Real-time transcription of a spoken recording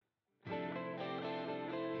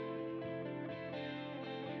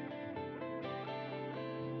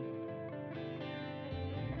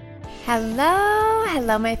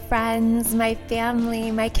Hello, my friends, my family,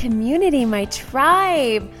 my community, my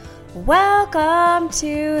tribe. Welcome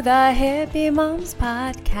to the Hippie Moms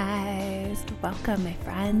Podcast. Welcome, my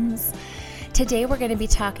friends. Today we're going to be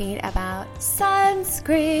talking about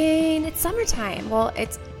sunscreen. It's summertime. Well,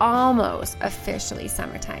 it's almost officially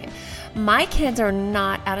summertime. My kids are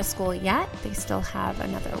not out of school yet. They still have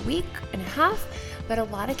another week and a half, but a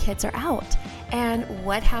lot of kids are out. And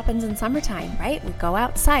what happens in summertime, right? We go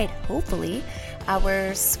outside, hopefully.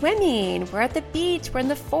 We're swimming, we're at the beach, we're in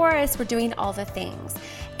the forest, we're doing all the things.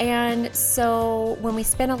 And so when we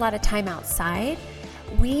spend a lot of time outside,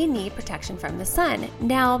 we need protection from the sun.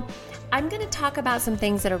 Now, I'm going to talk about some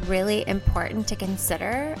things that are really important to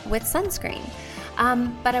consider with sunscreen.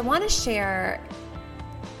 But I want to share,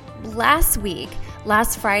 last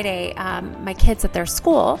Friday, my kids at their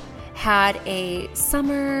school had a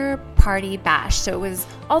summer party bash. So it was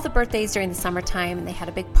all the birthdays during the summertime, and they had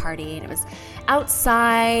a big party, and it was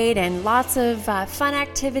outside and lots of fun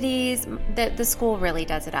activities. The school really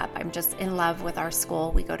does it up. I'm just in love with our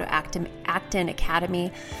school. We go to Acton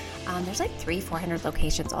Academy. There's like 300-400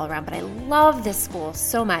 locations all around, but I love this school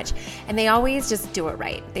so much. And they always just do it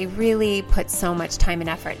right. They really put so much time and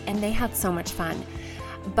effort, and they had so much fun.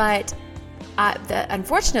 But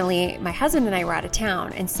unfortunately, my husband and I were out of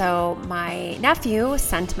town, and so my nephew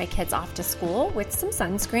sent my kids off to school with some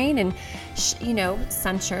sunscreen and,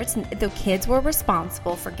 sun shirts, and the kids were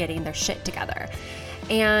responsible for getting their shit together.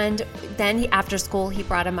 And then after school, he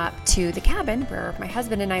brought them up to the cabin where my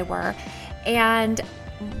husband and I were, and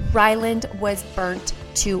Ryland was burnt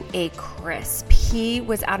to a crisp. He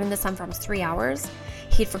was out in the sun for almost 3 hours.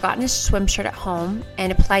 He'd forgotten his swim shirt at home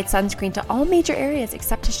and applied sunscreen to all major areas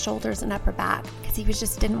except his shoulders and upper back because he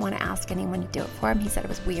didn't want to ask anyone to do it for him. He said it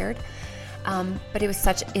was weird. But it's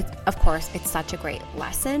such a great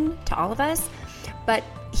lesson to all of us. But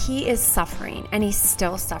he is suffering, and he's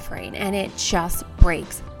still suffering, and it just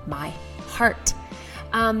breaks my heart.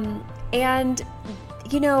 As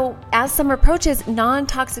summer approaches,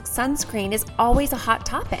 non-toxic sunscreen is always a hot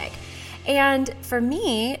topic. And for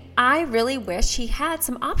me, I really wish he had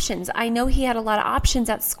some options. I know he had a lot of options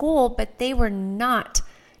at school, but they were not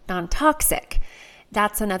non-toxic.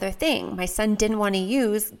 That's another thing. My son didn't want to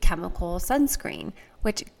use chemical sunscreen,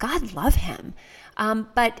 which God love him.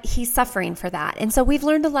 But he's suffering for that. And so we've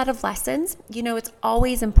learned a lot of lessons. It's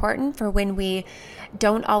always important for when we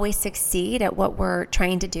don't always succeed at what we're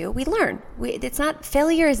trying to do. We learn.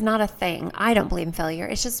 Failure is not a thing. I don't believe in failure.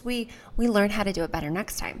 It's just we learn how to do it better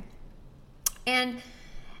next time.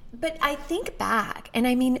 But I think back, and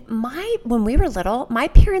I mean, when we were little, my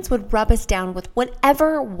parents would rub us down with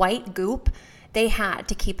whatever white goop they had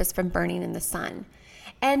to keep us from burning in the sun.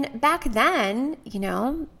 And back then,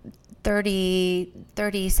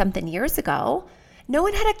 30 something years ago, no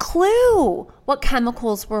one had a clue what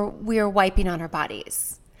chemicals we were wiping on our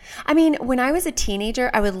bodies. I mean, when I was a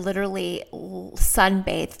teenager, I would literally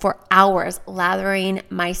sunbathe for hours, lathering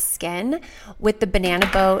my skin with the Banana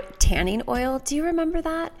Boat tanning oil. Do you remember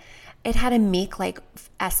that? It had a meek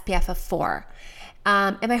SPF of 4.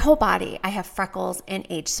 And my whole body, I have freckles and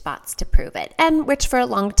age spots to prove it. And which for a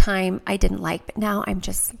long time I didn't like, but now I'm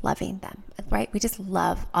just loving them, right? We just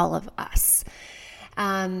love all of us.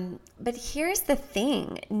 But here's the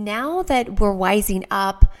thing. Now that we're wising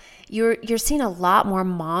up, you're seeing a lot more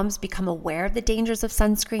moms become aware of the dangers of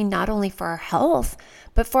sunscreen, not only for our health,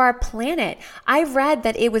 but for our planet. I read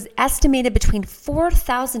that it was estimated between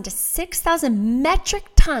 4,000 to 6,000 metric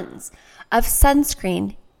tons of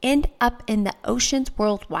sunscreen end up in the oceans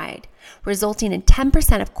worldwide, resulting in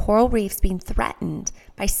 10% of coral reefs being threatened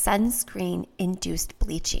by sunscreen-induced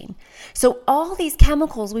bleaching. So all these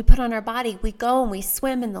chemicals we put on our body, we go and we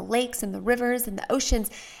swim in the lakes and the rivers and the oceans,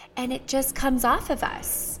 and it just comes off of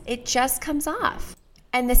us. It just comes off.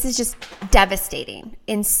 And this is just devastating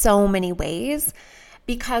in so many ways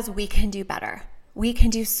because we can do better. We can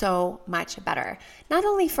do so much better, not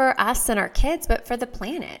only for us and our kids, but for the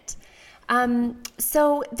planet.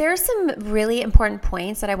 So there's some really important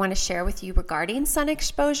points that I want to share with you regarding sun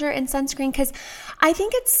exposure and sunscreen, because I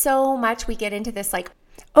think it's so much we get into this I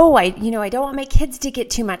don't want my kids to get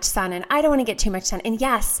too much sun, and I don't want to get too much sun. And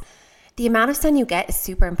yes, the amount of sun you get is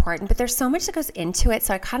super important, but there's so much that goes into it.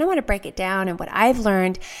 So I kind of want to break it down and what I've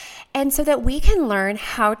learned, and so that we can learn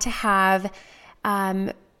how to have,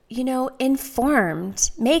 make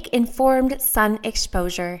informed sun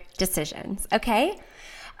exposure decisions. Okay.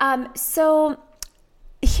 So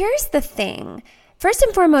here's the thing. First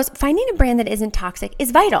and foremost, finding a brand that isn't toxic is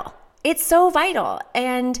vital. It's so vital.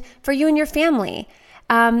 And for you and your family,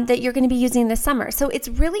 that you're going to be using this summer. So it's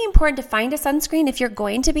really important to find a sunscreen if you're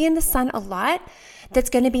going to be in the sun a lot that's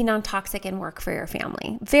going to be non-toxic and work for your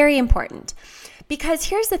family. Very important. Because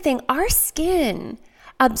here's the thing, our skin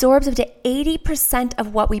absorbs up to 80%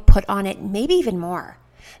 of what we put on it, maybe even more.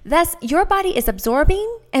 Thus, your body is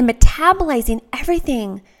absorbing and metabolizing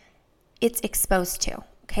everything it's exposed to.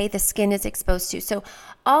 Okay, the skin is exposed to. So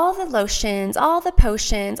all the lotions, all the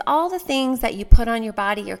potions, all the things that you put on your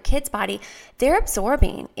body, your kid's body, they're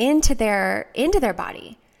absorbing into their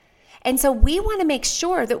body. And so we want to make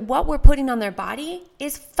sure that what we're putting on their body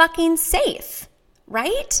is fucking safe,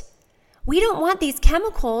 right? We don't want these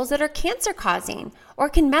chemicals that are cancer causing or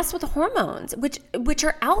can mess with the hormones, which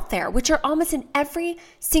are out there, which are almost in every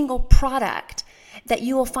single product that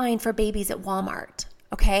you will find for babies at Walmart,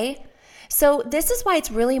 okay? So this is why it's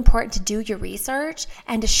really important to do your research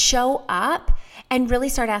and to show up and really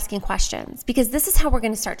start asking questions, because this is how we're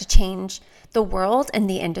going to start to change the world and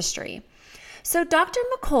the industry. So Dr.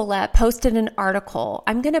 McCullough posted an article.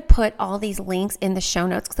 I'm going to put all these links in the show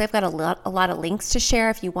notes because I've got a lot of links to share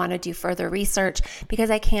if you want to do further research, because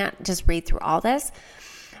I can't just read through all this.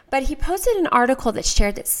 But he posted an article that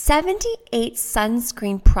shared that 78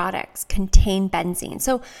 sunscreen products contain benzene.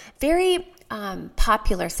 So very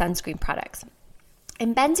popular sunscreen products.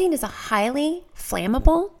 And benzene is a highly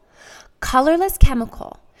flammable, colorless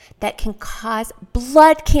chemical that can cause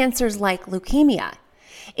blood cancers like leukemia.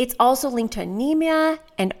 It's also linked to anemia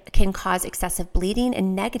and can cause excessive bleeding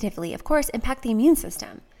and negatively, of course, impact the immune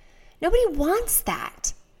system. Nobody wants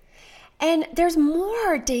that. And there's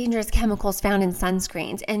more dangerous chemicals found in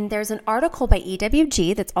sunscreens. And there's an article by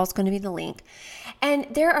EWG that's also going to be the link. And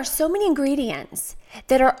there are so many ingredients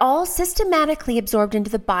that are all systematically absorbed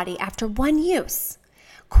into the body after one use.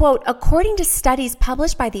 Quote, according to studies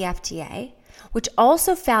published by the FDA, which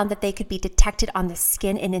also found that they could be detected on the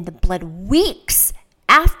skin and in the blood weeks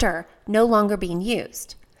after no longer being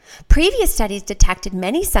used. Previous studies detected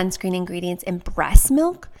many sunscreen ingredients in breast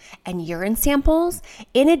milk and urine samples.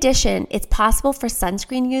 In addition, it's possible for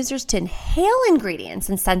sunscreen users to inhale ingredients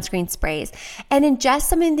in sunscreen sprays and ingest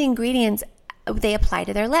some of the ingredients they apply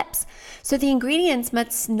to their lips. So the ingredients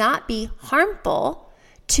must not be harmful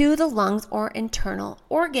to the lungs or internal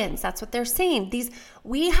organs. That's what they're saying.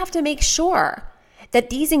 We have to make sure that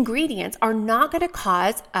these ingredients are not going to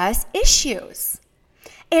cause us issues.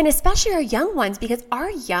 And especially our young ones, because our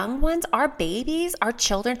young ones, our babies, our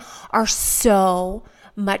children are so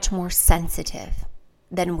much more sensitive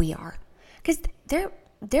than we are, because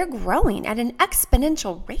they're growing at an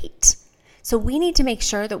exponential rate. So we need to make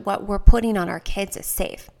sure that what we're putting on our kids is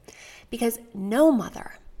safe, because no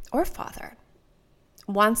mother or father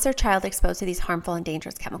wants their child exposed to these harmful and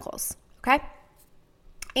dangerous chemicals, okay?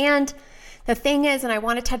 And the thing is, and I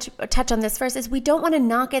want to touch on this first, is we don't want to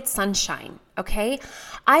not get sunshine, okay?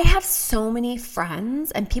 I have so many friends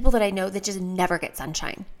and people that I know that just never get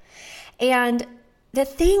sunshine. And the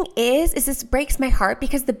thing is this breaks my heart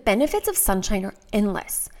because the benefits of sunshine are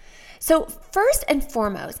endless. So first and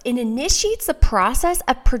foremost, it initiates the process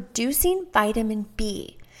of producing vitamin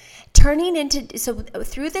B, so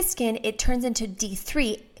through the skin, it turns into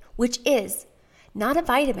D3, which is not a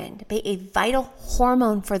vitamin, but a vital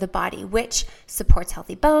hormone for the body, which supports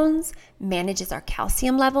healthy bones, manages our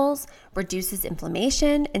calcium levels, reduces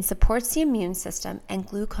inflammation, and supports the immune system and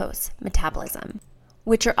glucose metabolism,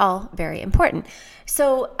 which are all very important.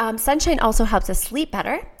 So sunshine also helps us sleep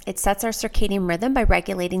better. It sets our circadian rhythm by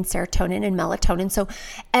regulating serotonin and melatonin. So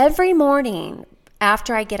every morning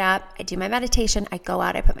after I get up, I do my meditation, I go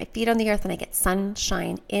out, I put my feet on the earth, and I get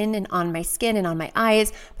sunshine in and on my skin and on my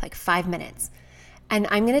eyes for like 5 minutes. And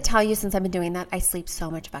I'm going to tell you, since I've been doing that, I sleep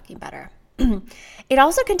so much fucking better. It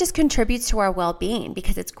also can just contribute to our well-being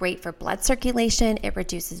because it's great for blood circulation. It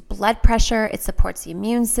reduces blood pressure. It supports the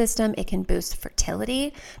immune system. It can boost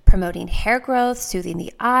fertility, promoting hair growth, soothing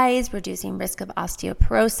the eyes, reducing risk of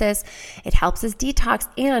osteoporosis. It helps us detox.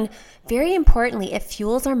 And very importantly, it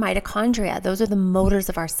fuels our mitochondria. Those are the motors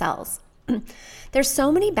of our cells. There's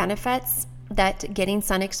so many benefits that getting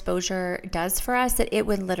sun exposure does for us that it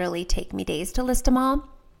would literally take me days to list them all.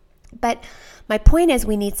 But my point is,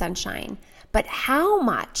 we need sunshine, but how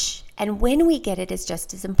much and when we get it is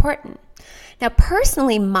just as important. Now,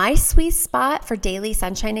 personally, my sweet spot for daily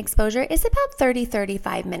sunshine exposure is about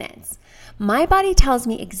 30-35 minutes. My body tells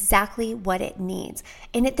me exactly what it needs.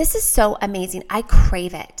 And this is so amazing. I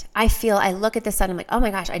crave it. I look at the sun, I'm like, oh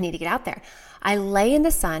my gosh, I need to get out there. I lay in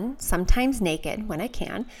the sun, sometimes naked when I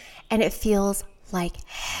can, and it feels like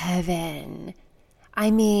heaven. I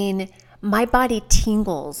mean, my body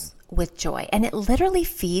tingles with joy, and it literally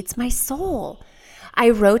feeds my soul.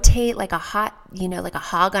 I rotate like a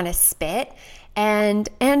hog on a spit,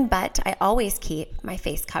 but I always keep my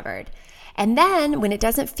face covered. And then when it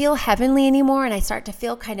doesn't feel heavenly anymore and I start to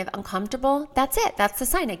feel kind of uncomfortable, that's it. That's the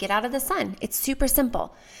sign. I get out of the sun. It's super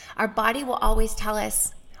simple. Our body will always tell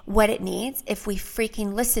us what it needs if we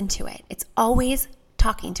freaking listen to it. It's always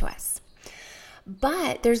talking to us.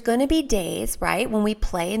 But there's going to be days, right, when we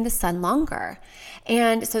play in the sun longer.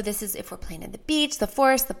 And so this is if we're playing in the beach, the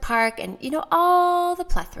forest, the park, and, all the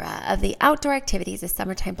plethora of the outdoor activities the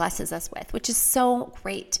summertime blesses us with, which is so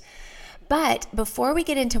great. But before we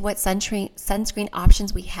get into what sunscreen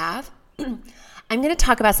options we have, I'm going to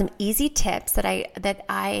talk about some easy tips that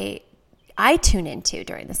I tune into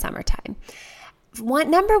during the summertime.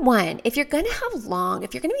 Number one, if you're going to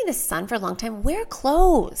be in the sun for a long time, wear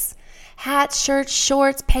clothes. Hats, shirts,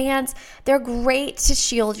 shorts, pants, they're great to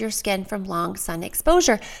shield your skin from long sun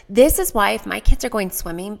exposure. This is why if my kids are going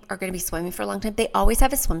to be swimming for a long time, they always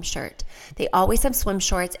have a swim shirt. They always have swim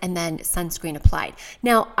shorts and then sunscreen applied.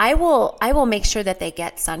 Now, I will make sure that they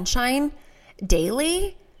get sunshine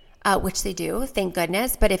daily, which they do, thank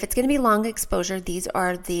goodness. But if it's going to be long exposure, these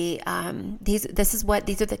are the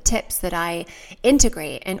tips that I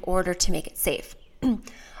integrate in order to make it safe.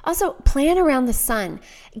 Also, plan around the sun.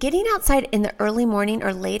 Getting outside in the early morning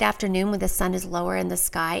or late afternoon when the sun is lower in the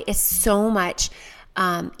sky is so much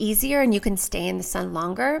easier, and you can stay in the sun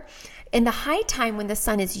longer. In the high time when the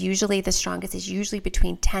sun is usually the strongest is usually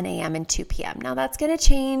between 10 a.m. and 2 p.m. Now that's going to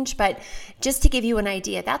change, but just to give you an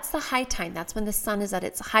idea, that's the high time. That's when the sun is at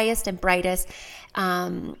its highest and brightest.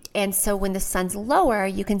 And so when the sun's lower,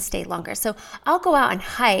 you can stay longer. So I'll go out and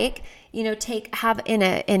hike, have in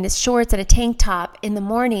a shorts and a tank top in the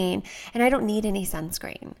morning, and I don't need any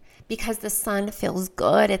sunscreen because the sun feels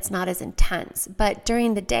good. It's not as intense. But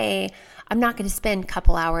during the day, I'm not going to spend a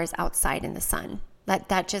couple hours outside in the sun.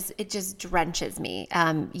 It just drenches me,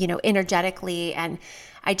 energetically, and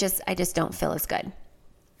I just don't feel as good.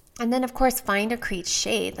 And then, of course, find or create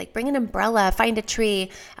shade, like bring an umbrella, find a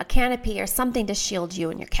tree, a canopy, or something to shield you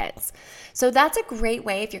and your kids. So that's a great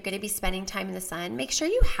way if you're going to be spending time in the sun. Make sure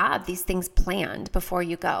you have these things planned before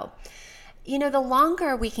you go. The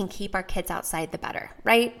longer we can keep our kids outside, the better,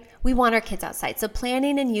 right? We want our kids outside. So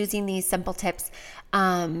planning and using these simple tips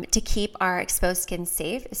to keep our exposed skin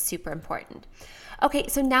safe is super important. Okay,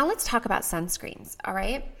 so now let's talk about sunscreens, all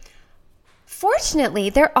right?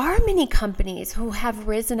 Fortunately, there are many companies who have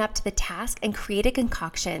risen up to the task and created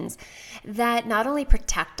concoctions that not only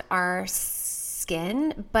protect our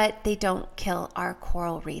skin, but they don't kill our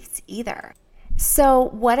coral reefs either. So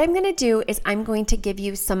what I'm going to do is I'm going to give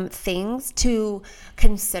you some things to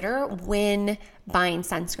consider when buying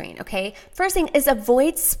sunscreen, okay? First thing is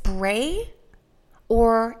avoid spray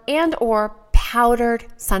or powdered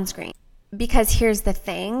sunscreen. Because here's the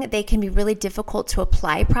thing, they can be really difficult to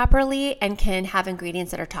apply properly and can have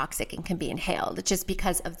ingredients that are toxic and can be inhaled just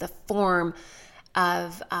because of the form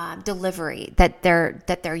of delivery that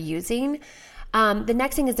they're using. The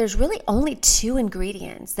next thing is there's really only 2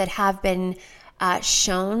 ingredients that have been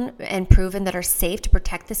shown and proven that are safe to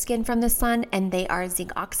protect the skin from the sun, and they are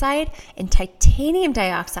zinc oxide and titanium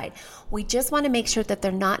dioxide. We just want to make sure that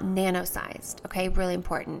they're not nano-sized, okay? Really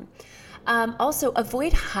important. Also,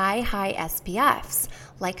 avoid high SPFs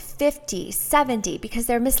like 50, 70 because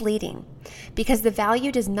they're misleading, because the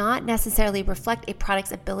value does not necessarily reflect a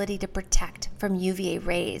product's ability to protect from UVA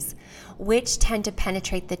rays, which tend to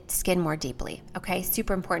penetrate the skin more deeply. Okay,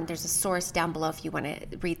 super important. There's a source down below if you want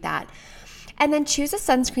to read that. And then choose a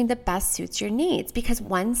sunscreen that best suits your needs, because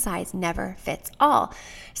one size never fits all,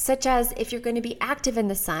 such as if you're going to be active in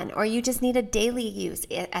the sun, or you just need a daily use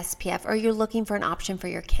SPF, or you're looking for an option for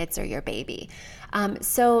your kids or your baby.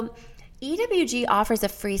 So EWG offers a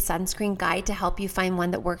free sunscreen guide to help you find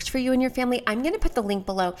one that works for you and your family. I'm going to put the link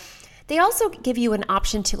below. They also give you an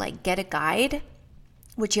option to get a guide,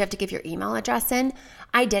 which you have to give your email address in.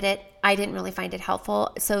 I did it. I didn't really find it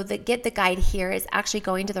helpful. So the get the guide here is actually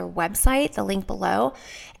going to their website, the link below,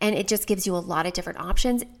 and it just gives you a lot of different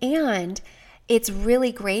options. And it's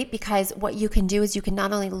really great because what you can do is you can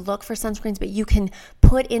not only look for sunscreens, but you can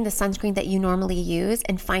put in the sunscreen that you normally use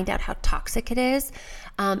and find out how toxic it is.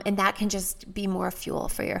 And that can just be more fuel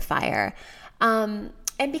for your fire.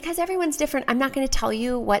 And because everyone's different, I'm not going to tell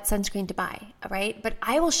you what sunscreen to buy, all right? But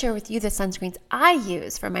I will share with you the sunscreens I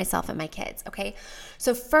use for myself and my kids, okay?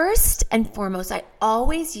 So first and foremost, I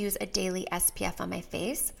always use a daily SPF on my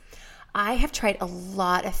face. I have tried a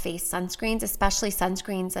lot of face sunscreens, especially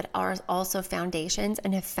sunscreens that are also foundations,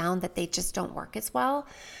 and have found that they just don't work as well.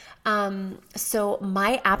 So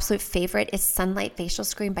my absolute favorite is Sunlight Facial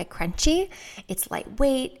Screen by Crunchy. It's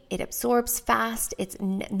lightweight, it absorbs fast, it's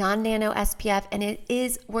non-nano SPF,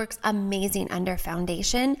 and works amazing under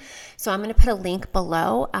foundation. So I'm going to put a link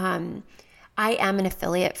below. I am an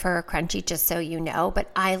affiliate for Crunchy, just so you know,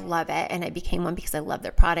 but I love it. And I became one because I love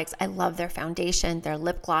their products. I love their foundation, their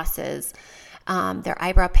lip glosses, their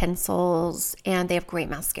eyebrow pencils, and they have great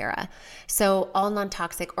mascara. So all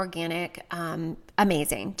non-toxic, organic,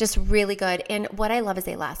 amazing, just really good. And what I love is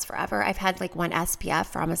they last forever. I've had like one SPF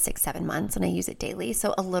for almost 6-7 months and I use it daily.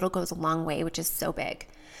 So a little goes a long way, which is so big.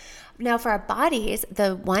 Now for our bodies,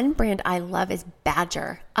 the one brand I love is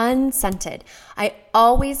Badger, unscented. I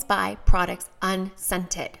always buy products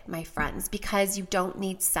unscented, my friends, because you don't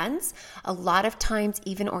need scents. A lot of times,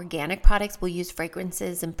 even organic products will use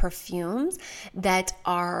fragrances and perfumes that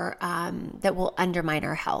are that will undermine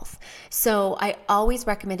our health. So I always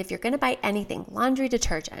recommend, if you're going to buy anything, laundry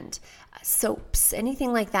detergent, soaps,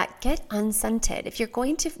 anything like that, get unscented. If you're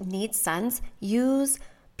going to need scents, use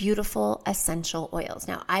beautiful essential oils.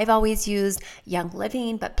 Now, I've always used Young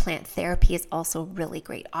Living, but Plant Therapy is also a really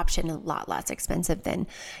great option, a lot less expensive than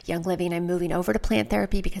Young Living. I'm moving over to Plant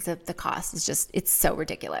Therapy because of the cost. It's so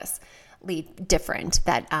ridiculously different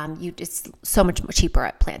that it's so much more cheaper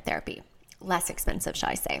at Plant Therapy. Less expensive, shall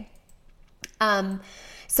I say.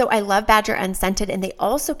 So I love Badger unscented, and they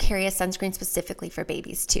also carry a sunscreen specifically for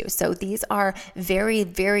babies too. So these are very,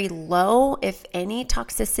 very low, if any,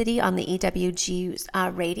 toxicity on the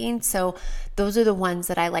EWG rating. So those are the ones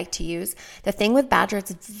that I like to use. The thing with Badger,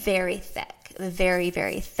 it's very thick. Very,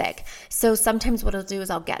 very thick. So sometimes what I'll do is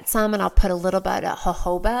I'll get some and I'll put a little bit of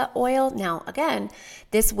jojoba oil. Now, again,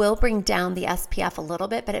 this will bring down the SPF a little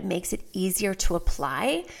bit, but it makes it easier to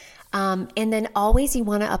apply. And then always you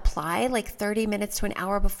want to apply like 30 minutes to an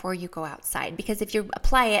hour before you go outside, because if you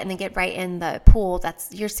apply it and then get right in the pool,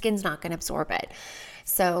 your skin's not going to absorb it.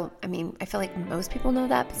 So, I mean, I feel like most people know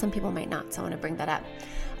that, but some people might not. So I want to bring that up.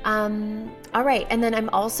 All right. And then I'm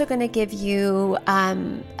also going to give you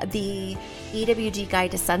the EWG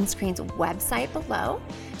Guide to Sunscreens website below.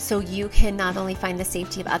 So you can not only find the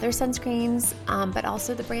safety of other sunscreens, but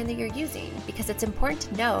also the brand that you're using, because it's important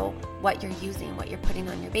to know what you're using, what you're putting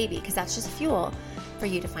on your baby, because that's just fuel for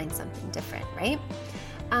you to find something different, right?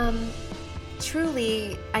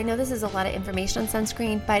 Truly, I know this is a lot of information on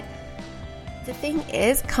sunscreen, but the thing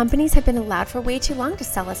is, companies have been allowed for way too long to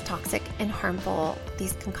sell us toxic and harmful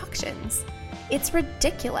these concoctions. It's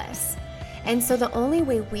ridiculous. And so the only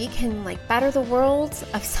way we can better the world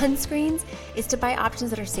of sunscreens is to buy options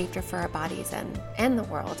that are safer for our bodies and the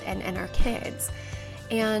world and our kids.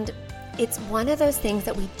 And it's one of those things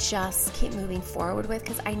that we just keep moving forward with,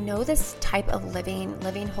 because I know this type of living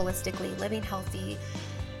holistically, living healthy,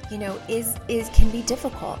 can be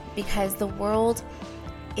difficult because the world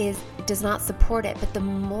does not support it. But the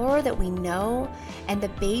more that we know and the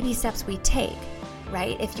baby steps we take,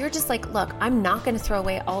 right? If you're just look, I'm not going to throw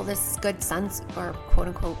away all this good or quote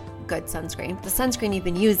unquote good sunscreen, the sunscreen you've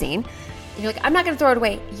been using, and you're I'm not going to throw it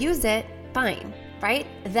away. Use it, fine, right?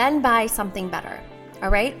 Then buy something better, all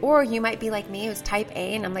right? Or you might be like me, who's type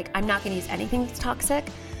A, and I'm I'm not going to use anything that's toxic.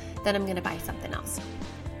 Then I'm going to buy something else.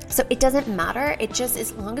 So it doesn't matter. It just,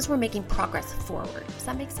 as long as we're making progress forward. Does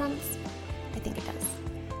that make sense? I think it does.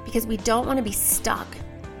 Because we don't want to be stuck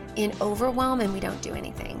in overwhelm and we don't do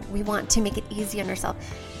anything. We want to make it easy on ourselves.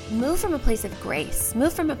 Move from a place of grace.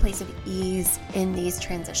 Move from a place of ease in these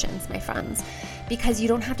transitions, my friends, because you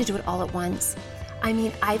don't have to do it all at once. I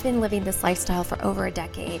mean, I've been living this lifestyle for over a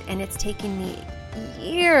decade, and it's taken me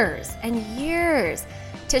years and years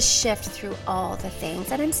to shift through all the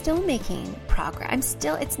things, and I'm still making progress.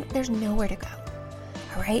 There's nowhere to go.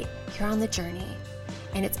 All right? You're on the journey,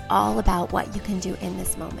 and it's all about what you can do in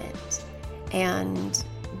this moment. And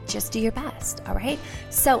just do your best, all right?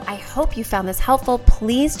 So I hope you found this helpful.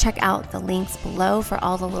 Please check out the links below for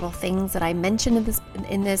all the little things that I mentioned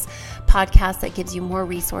in this podcast that gives you more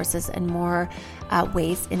resources and more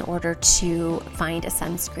ways in order to find a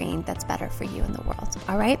sunscreen that's better for you in the world,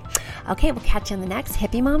 all right? Okay, we'll catch you on the next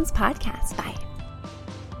Hippie Moms podcast. Bye.